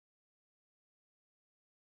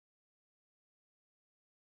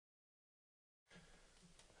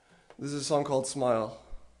This is a song called Smile.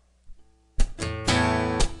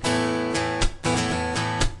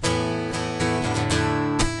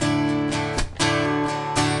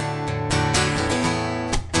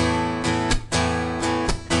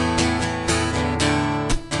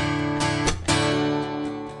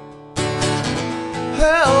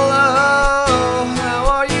 Hello, how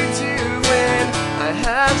are you doing? I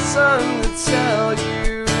have something to tell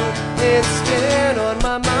you. It's been on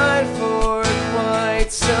my mind for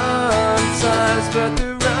quite some times, but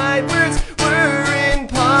the right words were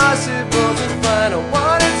impossible to find. I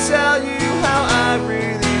want to tell you how I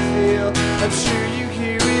really feel. I'm sure you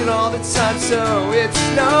hear it all the time, so it's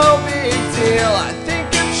no big deal. I think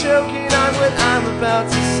I'm choking on what I'm about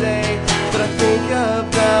to say, but I think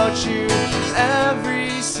about you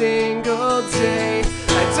every single day.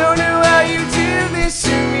 I don't know how you do this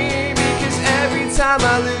to me, because every time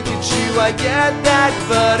I look at you I get that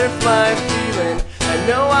butterfly feeling. I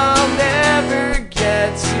know I'll never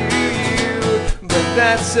get to you, but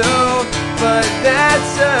that's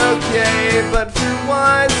okay. But for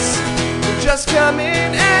once, just come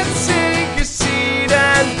in and take a seat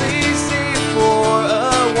and please stay for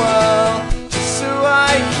a while, just so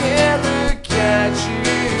I can look at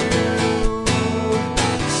you.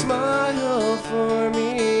 Smile for me.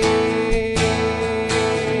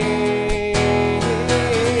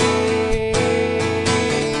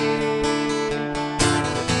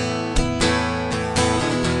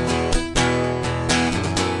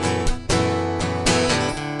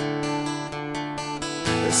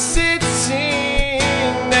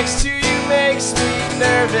 Sitting next to you makes me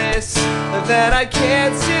nervous that I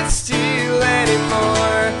can't sit still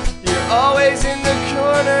anymore. You're always in the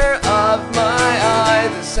corner of my eye.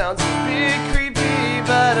 This sounds a bit creepy,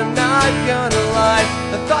 but I'm not gonna lie.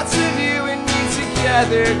 The thoughts of you and me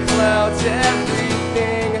together clouds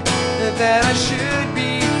everything that I should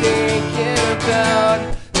be thinking about.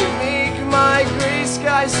 You make my gray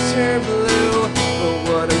skies turn blue, but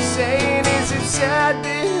what I'm saying is it's a tad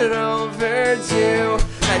bit overdue.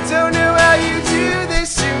 I don't know how you do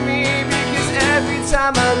this to me, because every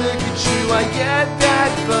time I look at you I get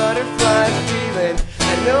that butterfly feeling.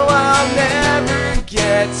 I know I'll never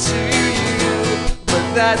get to you, but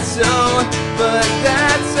that's okay.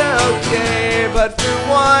 But for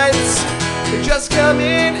once, just come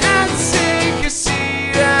in and take a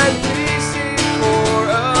seat and please stay for a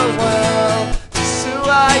while, just so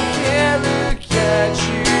I can look at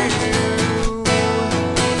you.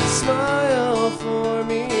 Smile for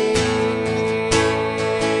me.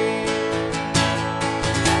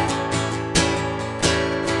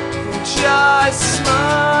 Just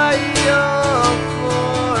smile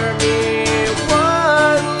for me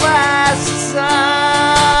one last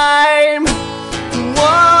time.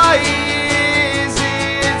 Why is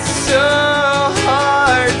it so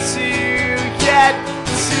hard to get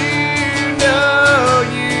to know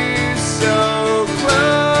you? So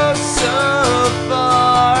close, so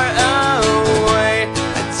far away.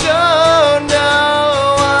 I don't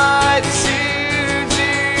know what to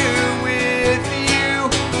do with you.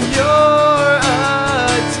 You're a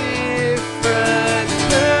different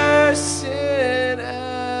person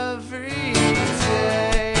every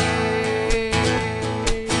day.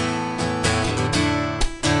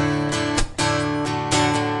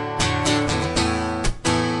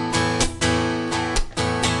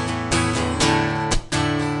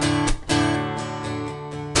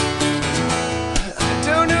 I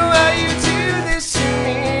don't know how you do this to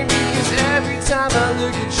me, because every time I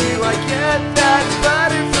look at you I get that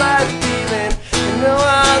butterfly feeling. I know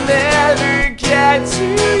I'll never get to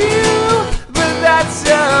you, but that's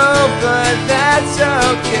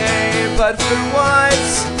okay. But for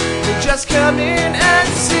once, just come in and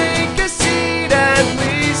take